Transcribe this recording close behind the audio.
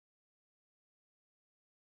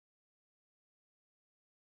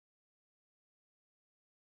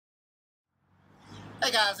Hey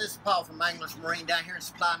guys, this is Paul from Anglers Marine down here in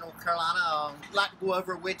Supply, North Carolina. I'd like to go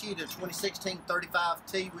over with you the 2016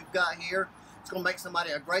 35T we've got here. It's going to make somebody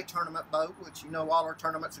a great tournament boat, which you know all our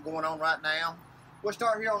tournaments are going on right now. We'll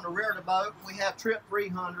start here on the rear of the boat. We have Trip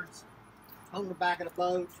 300s on the back of the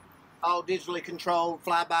boat, all digitally controlled,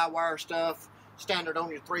 fly-by-wire stuff, standard on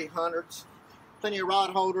your 300s. Plenty of rod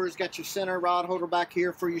holders. Got your center rod holder back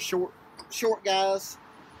here for your short guys.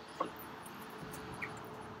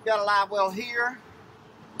 Got a live well here.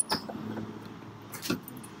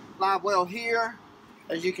 Live well here.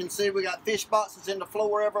 As you can see, we got fish boxes in the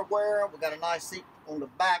floor everywhere. We got a nice seat on the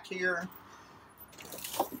back here.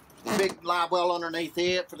 Big live well underneath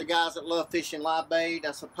it for the guys that love fishing live bait.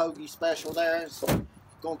 That's a Pogey special there. It's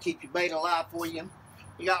gonna keep your bait alive for you.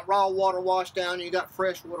 You got raw water wash down. You got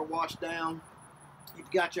fresh water wash down.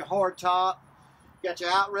 You've got your hard top. You got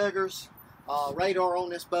your outriggers. Radar on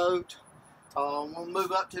this boat. We'll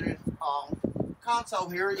move up to the console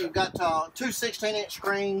here. You've got two 16-inch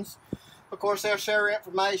screens. Of course, they'll share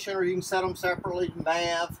information, or you can set them separately.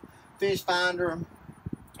 Nav, fish finder.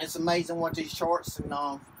 It's amazing what these charts and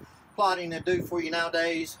plotting they do for you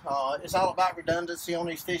nowadays. It's all about redundancy on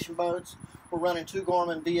these fishing boats. We're running two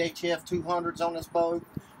Garmin VHF 200s on this boat.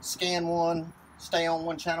 Scan one, stay on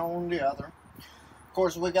one channel on the other. Of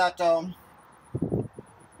course, we got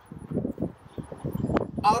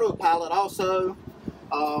autopilot also.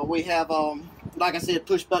 We have like I said,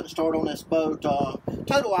 push button start on this boat.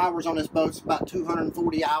 Total hours on this boat is about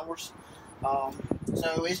 240 hours.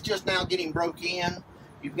 So it's just now getting broke in.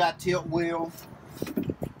 You've got tilt wheel.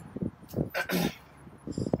 And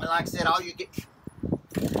like I said, all your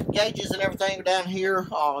gauges and everything are down here.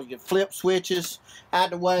 All your flip switches out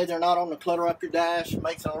the way. They're not on to clutter up your dash. It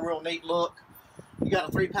makes it a real neat look. You got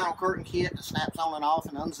a 3-panel curtain kit that snaps on and off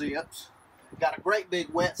and unzips. Got a great big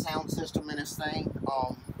wet sound system in this thing.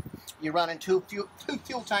 You're running two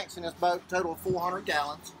fuel tanks in this boat, total of 400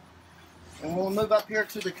 gallons. And we'll move up here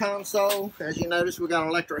to the console. As you notice, we've got an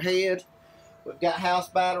electric head. We've got house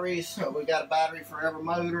batteries. We've got a battery for every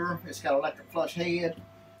motor. It's got an electric flush head.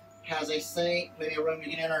 Has a sink, plenty of room to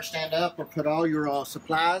get in there, stand up, or put all your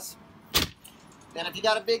supplies. Then if you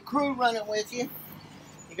got a big crew running with you,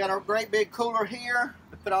 you got a great big cooler here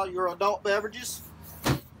to put all your adult beverages.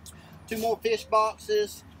 Two more fish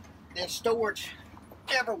boxes, then storage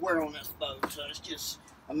everywhere on this boat. So it's just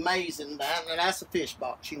amazing. And that's a fish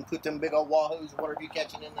box. You can put them big old wahoos or whatever you're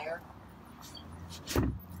catching in there.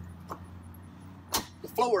 The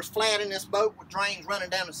floor is flat in this boat with drains running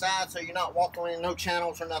down the side, so you're not walking in no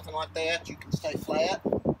channels or nothing like that. You can stay flat.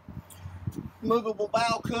 Movable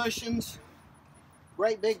bow cushions.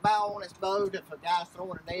 Great big bow on this boat. If a guy's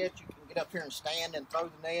throwing a net, you can get up here and stand and throw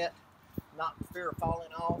the net, not fear of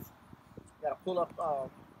falling off. You got a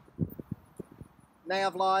pull-up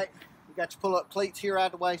nav light. You got your pull-up cleats here out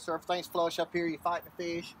of the way, so everything's flush up here. You're fighting the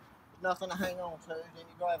fish. There's nothing to hang on to. Then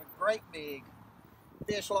you're going to have a great big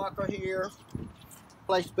fish locker here.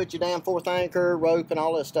 Place to put your damn fourth anchor, rope, and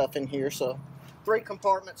all this stuff in here. So 3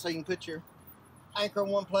 compartments, so you can put your anchor in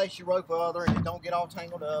one place, your rope other, and you don't get all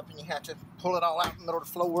tangled up, and you have to pull it all out in the middle of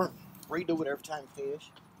the floor, redo it every time you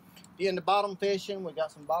fish. If you're in the bottom fishing, we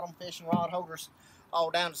got some bottom fishing rod holders all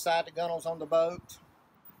down the side, the gunnels on the boat.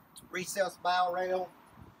 Recessed bow rail.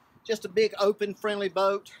 Just a big, open, friendly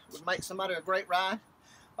boat. Would make somebody a great ride.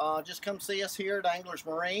 Just come see us here at Anglers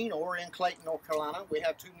Marine or in Clayton, North Carolina. We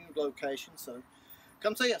have 2 new locations, so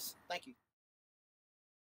come see us. Thank you.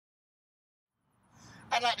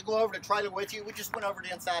 I'd like to go over the trailer with you. We just went over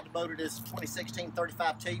the inside the boat of this 2016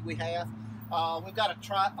 35T we have. We've got a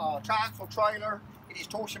triaxle trailer. It is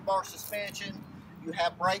torsion bar suspension. You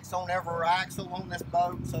have brakes on every axle on this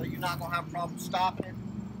boat, so you're not going to have a problem stopping it.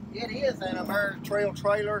 It is an American Trail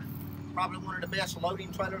trailer, probably one of the best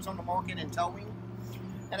loading trailers on the market in towing.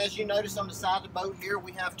 And as you notice on the side of the boat here,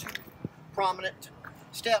 we have 2 prominent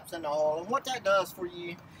steps in the hull. And what that does for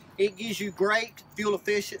you, it gives you great fuel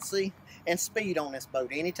efficiency and speed on this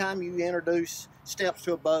boat. Anytime you introduce steps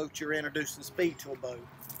to a boat, you're introducing speed to a boat.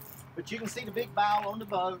 But you can see the big bow on the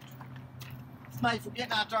boat. It's made for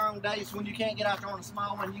getting out there on days when you can't get out there on a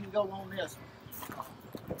small one. You can go on this one.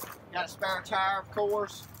 Got a spare tire, of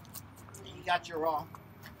course. You got your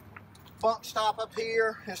bunk stop up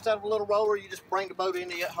here. Instead of a little roller, you just bring the boat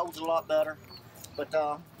into it. It holds it a lot better. But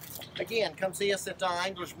again, come see us at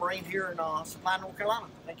Anglers Marine here in Supply, North Carolina.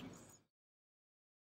 Thank you.